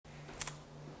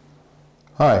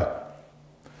Hi,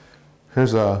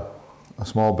 here's a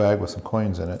small bag with some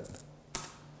coins in it.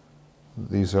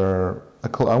 These are,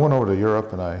 I went over to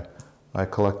Europe and I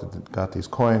got these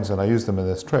coins and I used them in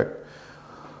this trick.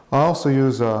 I also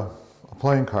use a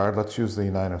playing card. Let's use the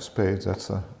 9 of spades.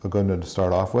 That's a good one to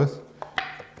start off with.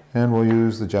 And we'll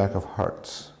use the Jack of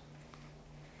hearts.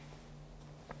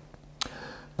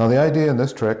 Now the idea in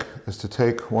this trick is to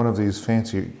take one of these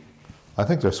fancy, I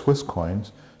think they're Swiss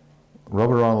coins, rub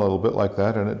it around a little bit like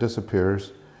that and it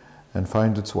disappears and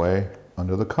finds its way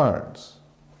under the cards.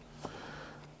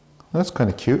 That's kind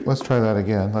of cute. Let's try that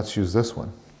again. Let's use this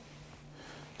one.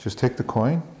 Just take the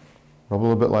coin, rub a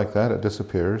little bit like that, it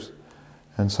disappears,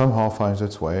 and somehow finds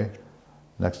its way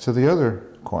next to the other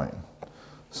coin.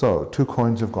 So 2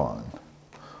 coins have gone.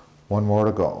 1 more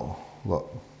to go.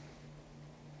 Look.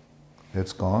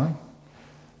 It's gone.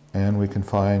 And we can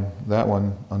find that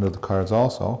one under the cards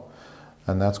also,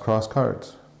 and that's cross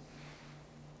cards.